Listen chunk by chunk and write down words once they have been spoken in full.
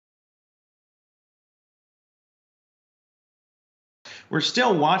We're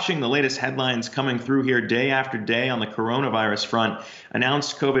still watching the latest headlines coming through here day after day on the coronavirus front.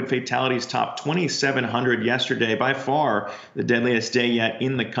 Announced COVID fatalities topped 2,700 yesterday, by far the deadliest day yet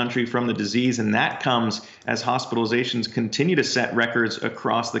in the country from the disease. And that comes as hospitalizations continue to set records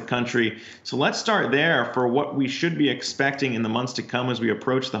across the country. So let's start there for what we should be expecting in the months to come as we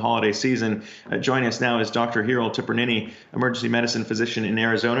approach the holiday season. Joining us now is Dr. Hiral Tipirneni, emergency medicine physician in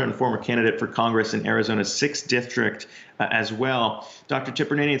Arizona and former candidate for Congress in Arizona's 6th district as well. Dr.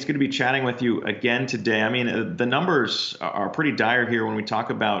 Tipirneni, it's good to be chatting with you again today. I mean, the numbers are pretty dire here when we talk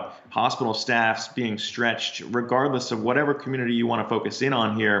about hospital staffs being stretched, regardless of whatever community you want to focus in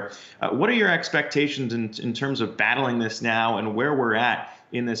on here. What are your expectations in terms of battling this now and where we're at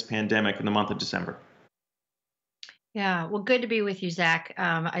in this pandemic in the month of December? Yeah, well, good to be with you, Zach.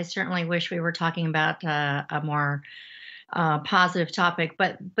 I certainly wish we were talking about a more positive topic.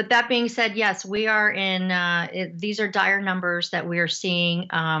 But that being said, yes, we are in. These are dire numbers that we are seeing.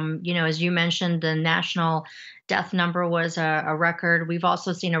 As you mentioned, the national death number was a record. We've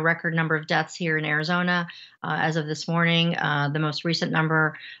also seen a record number of deaths here in Arizona as of this morning. The most recent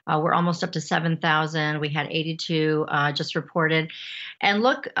number, we're almost up to 7,000. We had 82 just reported. And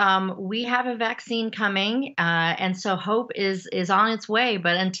look, we have a vaccine coming, and so hope is on its way.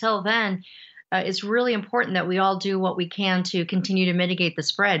 But until then, it's really important that we all do what we can to continue to mitigate the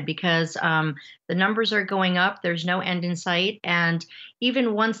spread because the numbers are going up. There's no end in sight. And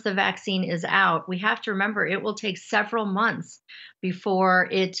even once the vaccine is out, we have to remember it will take several months before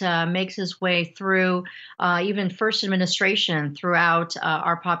it makes its way through even first administration throughout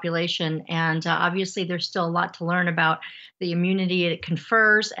our population. And obviously, there's still a lot to learn about the immunity it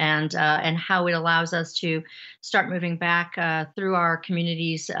confers and how it allows us to start moving back through our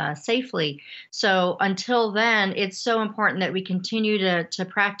communities safely. So until then, it's so important that we continue to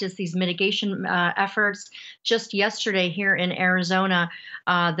practice these mitigation efforts. Just yesterday here in Arizona,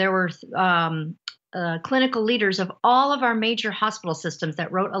 there were clinical leaders of all of our major hospital systems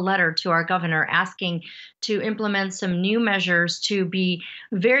that wrote a letter to our governor asking to implement some new measures to be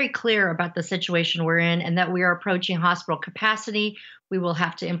very clear about the situation we're in and that we are approaching hospital capacity. We will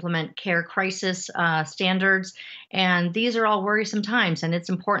have to implement care crisis standards. And these are all worrisome times. And it's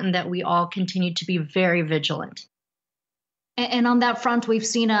important that we all continue to be very vigilant. And on that front, we've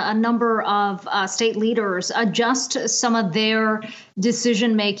seen a number of state leaders adjust some of their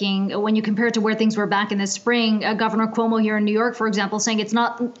decision making when you compare it to where things were back in the spring. Governor Cuomo here in New York, for example, saying it's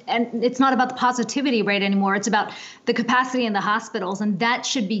not about the positivity rate anymore. It's about the capacity in the hospitals, and that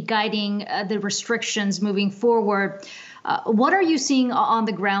should be guiding the restrictions moving forward. What are you seeing on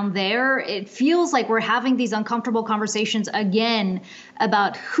the ground there? It feels like we're having these uncomfortable conversations again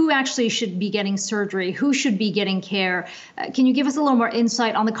about who actually should be getting surgery, who should be getting care. Can you give us a little more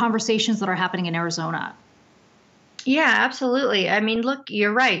insight on the conversations that are happening in Arizona? Yeah, absolutely. I mean, look,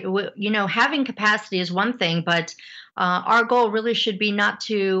 you're right. Having capacity is one thing, but our goal really should be not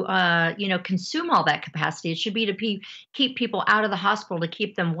to, consume all that capacity. It should be to keep people out of the hospital, to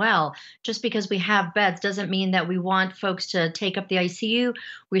keep them well. Just because we have beds doesn't mean that we want folks to take up the ICU.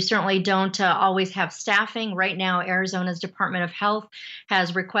 We certainly don't always have staffing. Right now, Arizona's Department of Health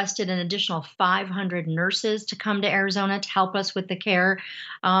has requested an additional 500 nurses to come to Arizona to help us with the care.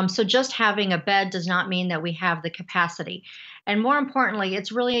 So just having a bed does not mean that we have the capacity. And more importantly,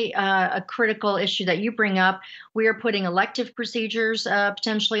 it's really a critical issue that you bring up. We are putting elective procedures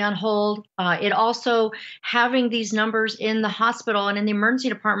potentially on hold. It also, having these numbers in the hospital and in the emergency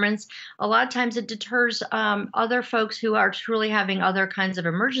departments, a lot of times it deters other folks who are truly having other kinds of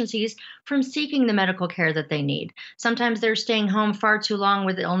emergencies from seeking the medical care that they need. Sometimes they're staying home far too long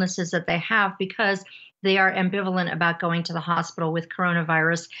with the illnesses that they have because they are ambivalent about going to the hospital with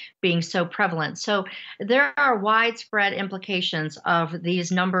coronavirus being so prevalent. So there are widespread implications of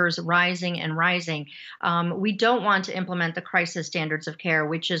these numbers rising and rising. We don't want to implement the crisis standards of care,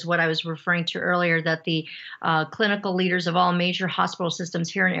 which is what I was referring to earlier, that the clinical leaders of all major hospital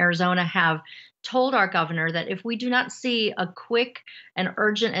systems here in Arizona have told our governor that if we do not see a quick and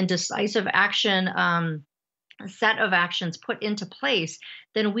urgent and decisive action set of actions put into place,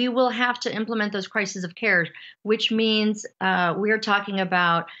 then we will have to implement those crises of care, which means we are talking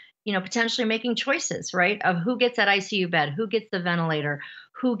about, potentially making choices, right, of who gets that ICU bed, who gets the ventilator,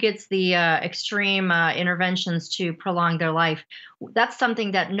 who gets the extreme interventions to prolong their life. That's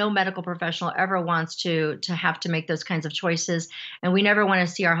something that no medical professional ever wants to have to make those kinds of choices. And we never want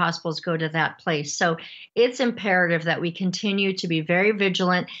to see our hospitals go to that place. So it's imperative that we continue to be very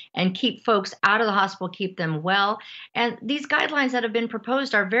vigilant and keep folks out of the hospital, keep them well. And these guidelines that have been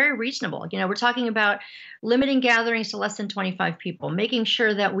proposed are very reasonable. We're talking about limiting gatherings to less than 25 people, making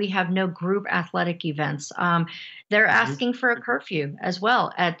sure that we have no group athletic events, They're Mhm. asking for a curfew as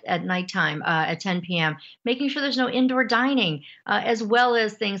well at nighttime at 10 p.m., making sure there's no indoor dining, as well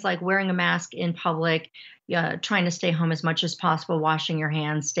as things like wearing a mask in public, trying to stay home as much as possible, washing your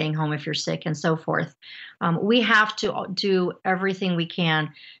hands, staying home if you're sick, and so forth. We have to do everything we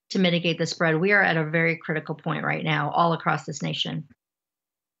can to mitigate the spread. We are at a very critical point right now, all across this nation.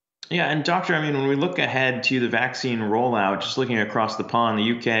 Yeah, and doctor, I mean, when we look ahead to the vaccine rollout, just looking across the pond, the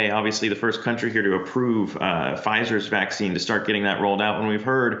UK, obviously the first country here to approve Pfizer's vaccine to start getting that rolled out. When we've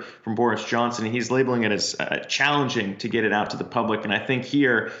heard from Boris Johnson, he's labeling it as challenging to get it out to the public. And I think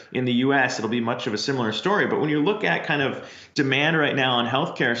here in the US, it'll be much of a similar story. But when you look at kind of demand right now on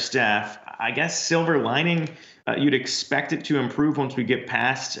healthcare staff, I guess silver lining, you'd expect it to improve once we get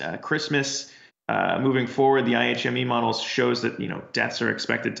past Christmas. Moving forward, the IHME models shows that deaths are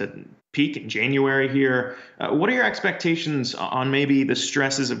expected to peak in January here. What are your expectations on maybe the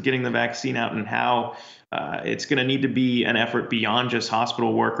stresses of getting the vaccine out and how it's going to need to be an effort beyond just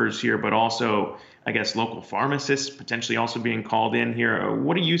hospital workers here, but also, I guess, local pharmacists potentially also being called in here?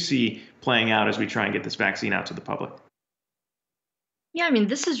 What do you see playing out as we try and get this vaccine out to the public? Yeah, I mean,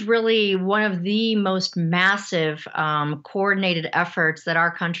 this is really one of the most massive coordinated efforts that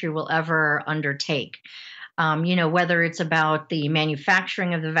our country will ever undertake. Whether it's about the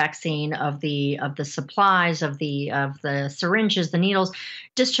manufacturing of the vaccine, of the supplies, of the syringes, the needles,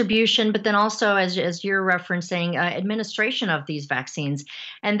 distribution, but then also, as you're referencing, administration of these vaccines,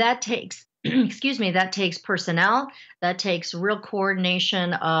 and that takes. Excuse me, that takes personnel, that takes real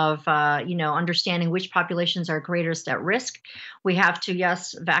coordination of understanding which populations are greatest at risk. We have to,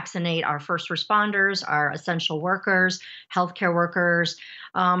 yes, vaccinate our first responders, our essential workers, healthcare workers,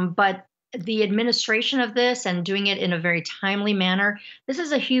 but the administration of this and doing it in a very timely manner, this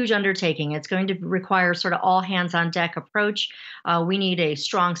is a huge undertaking. It's going to require sort of all hands on deck approach. We need a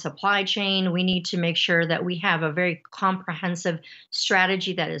strong supply chain. We need to make sure that we have a very comprehensive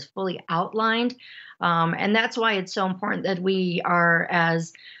strategy that is fully outlined. And that's why it's so important that we are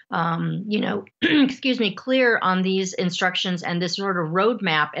as excuse me, clear on these instructions and this sort of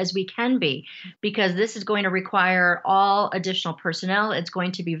roadmap as we can be, because this is going to require all additional personnel. It's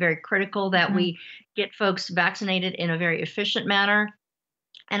going to be very critical that we get folks vaccinated in a very efficient manner.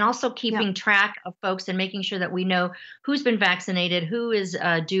 And also keeping track of folks and making sure that we know who's been vaccinated, who is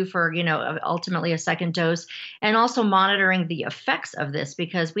due for, ultimately a second dose, and also monitoring the effects of this,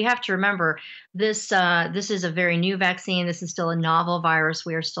 because we have to remember this is a very new vaccine. This is still a novel virus.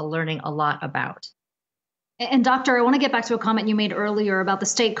 We are still learning a lot about. And doctor, I want to get back to a comment you made earlier about the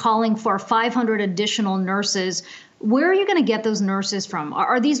state calling for 500 additional nurses. Where are you going to get those nurses from?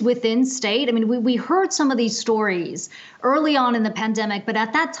 Are these within state? I mean, we heard some of these stories early on in the pandemic, but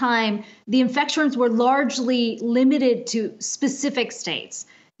at that time, the infections were largely limited to specific states.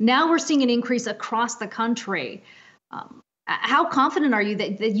 Now we're seeing an increase across the country. How confident are you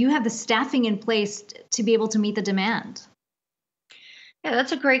that you have the staffing in place to be able to meet the demand? Yeah,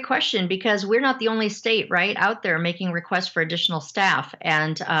 that's a great question, because we're not the only state, right, out there making requests for additional staff.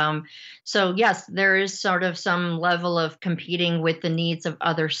 And so, yes, there is sort of some level of competing with the needs of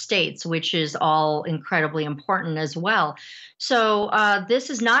other states, which is all incredibly important as well. So this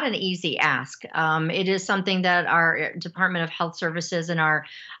is not an easy ask. It is something that our Department of Health Services and our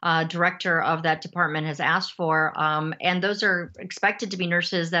director of that department has asked for. And those are expected to be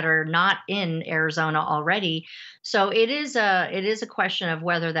nurses that are not in Arizona already. So it is a question of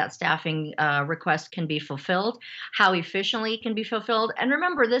whether that staffing request can be fulfilled, how efficiently it can be fulfilled. And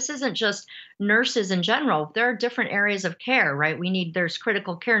remember, this isn't just nurses in general. There are different areas of care, right? There's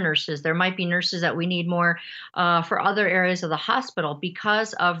critical care nurses. There might be nurses that we need more for other areas of the hospital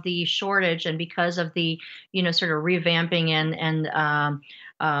because of the shortage and because of the, sort of revamping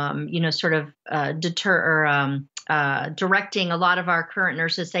and sort of deter or directing a lot of our current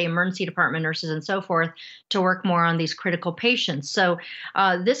nurses, say emergency department nurses and so forth, to work more on these critical patients. So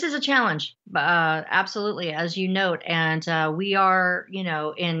this is a challenge, absolutely, as you note, and we are,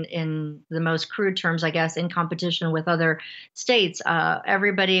 in the most crude terms, I guess, in competition with other states.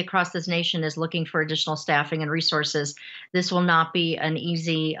 Everybody across this nation is looking for additional staffing and resources. This will not be an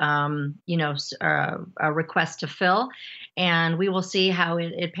easy, a request to fill, and we will see how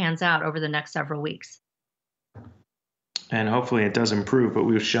it pans out over the next several weeks. And hopefully it does improve, but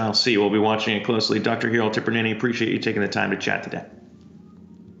we shall see. We'll be watching it closely. Dr. Hiral Tipirneni, appreciate you taking the time to chat today.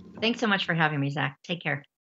 Thanks so much for having me, Zach. Take care.